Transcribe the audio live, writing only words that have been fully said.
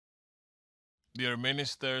Dear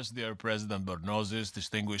ministers, dear President Bornozis,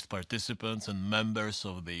 distinguished participants and members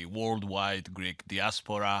of the worldwide Greek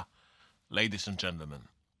diaspora, ladies and gentlemen,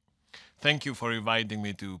 thank you for inviting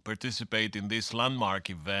me to participate in this landmark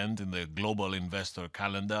event in the global investor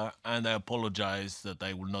calendar, and I apologize that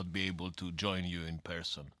I will not be able to join you in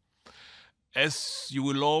person. As you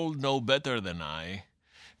will all know better than I,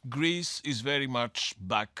 Greece is very much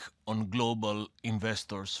back on global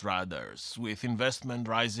investors' radars, with investment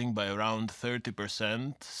rising by around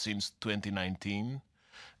 30% since 2019,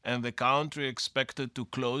 and the country expected to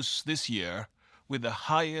close this year with the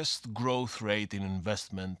highest growth rate in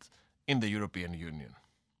investment in the European Union.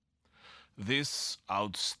 This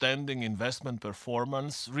outstanding investment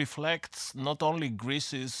performance reflects not only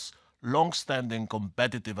Greece's long-standing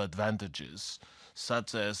competitive advantages,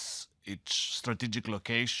 such as its strategic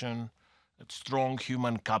location, its strong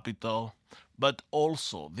human capital, but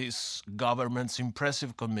also this government's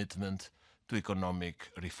impressive commitment to economic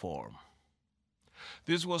reform.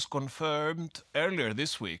 This was confirmed earlier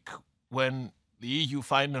this week when the EU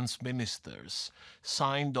finance ministers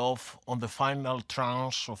signed off on the final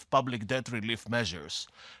tranche of public debt relief measures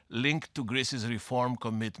linked to Greece's reform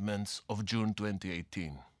commitments of June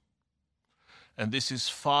 2018. And this is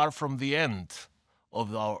far from the end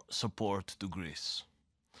of our support to Greece.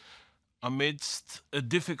 Amidst a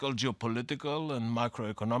difficult geopolitical and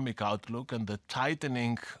macroeconomic outlook and the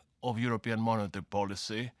tightening of European monetary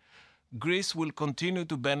policy, Greece will continue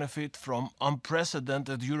to benefit from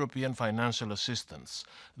unprecedented European financial assistance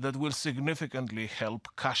that will significantly help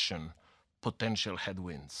cushion potential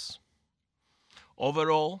headwinds.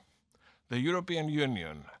 Overall, the European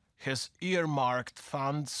Union has earmarked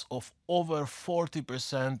funds of over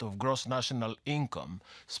 40% of gross national income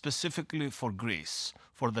specifically for Greece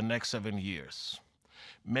for the next 7 years,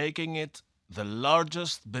 making it the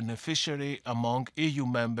largest beneficiary among EU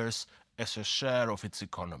members as a share of its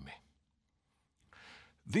economy.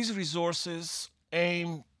 These resources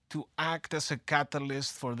aim to act as a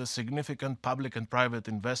catalyst for the significant public and private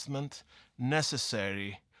investment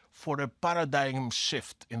necessary for a paradigm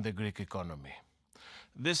shift in the Greek economy.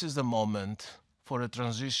 This is the moment for a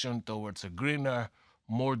transition towards a greener,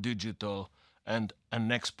 more digital, and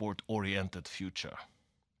an export-oriented future.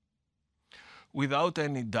 Without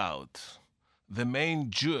any doubt, the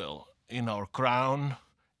main jewel in our crown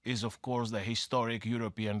is, of course, the historic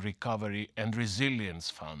European Recovery and Resilience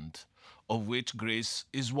Fund, of which Greece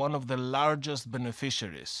is one of the largest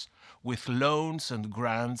beneficiaries, with loans and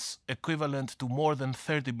grants equivalent to more than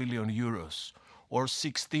 30 billion euros, or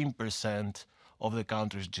 16% of the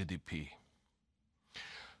country's GDP.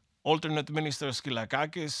 Alternate Minister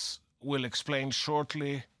Skylakakis will explain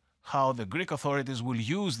shortly how the Greek authorities will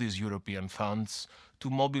use these European funds to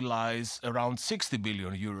mobilize around 60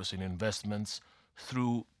 billion euros in investments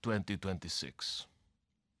through 2026.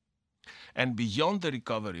 And beyond the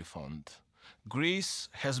Recovery Fund, Greece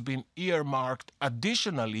has been earmarked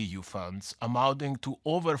additional EU funds amounting to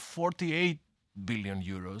over 48 billion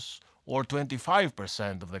euros, or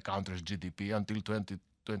 25% of the country's GDP until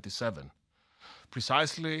 2027,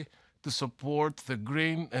 precisely to support the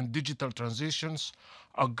green and digital transitions,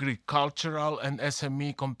 agricultural and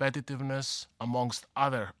SME competitiveness, amongst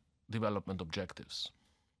other development objectives.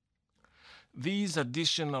 These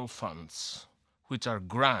additional funds, which are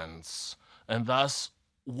grants and thus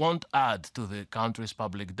won't add to the country's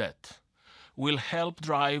public debt, will help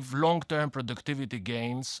drive long-term productivity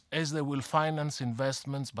gains as they will finance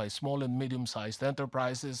investments by small and medium-sized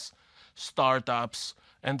enterprises, startups,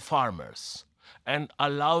 and farmers, and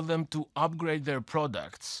allow them to upgrade their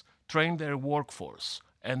products, train their workforce,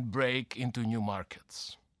 and break into new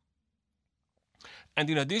markets. And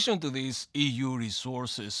in addition to these EU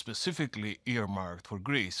resources specifically earmarked for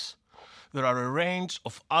Greece, there are a range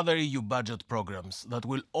of other EU budget programs that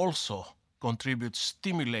will also contribute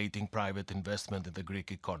stimulating private investment in the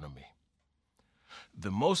Greek economy. The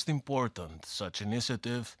most important such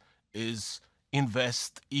initiative is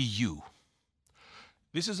Invest EU.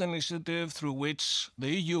 This is an initiative through which the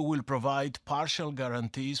EU will provide partial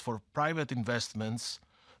guarantees for private investments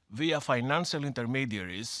via financial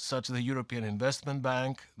intermediaries such as the European Investment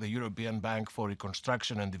Bank, the European Bank for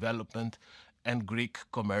Reconstruction and Development, and Greek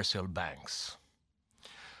commercial banks.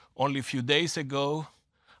 Only a few days ago,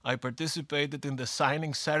 I participated in the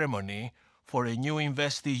signing ceremony for a new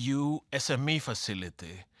InvestEU SME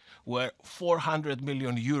facility, where 400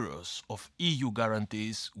 million euros of EU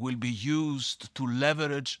guarantees will be used to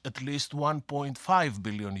leverage at least 1.5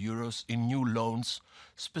 billion euros in new loans,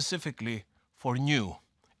 specifically for new,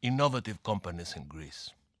 innovative companies in Greece.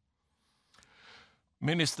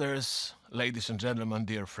 Ministers, ladies and gentlemen,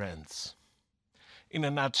 dear friends, in a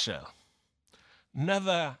nutshell,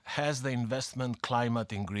 Never has the investment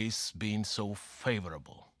climate in Greece been so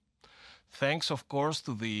favorable. Thanks, of course,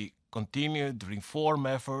 to the continued reform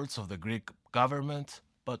efforts of the Greek government,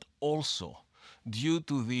 but also due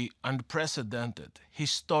to the unprecedented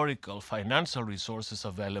historical financial resources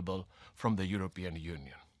available from the European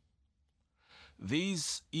Union.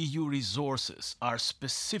 These EU resources are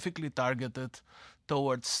specifically targeted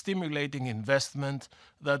towards stimulating investment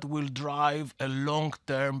that will drive a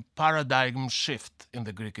long-term paradigm shift in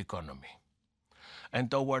the Greek economy and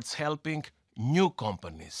towards helping new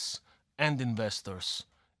companies and investors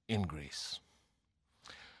in Greece.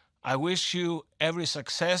 I wish you every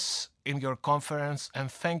success in your conference and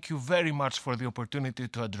thank you very much for the opportunity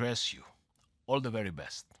to address you. All the very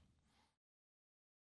best.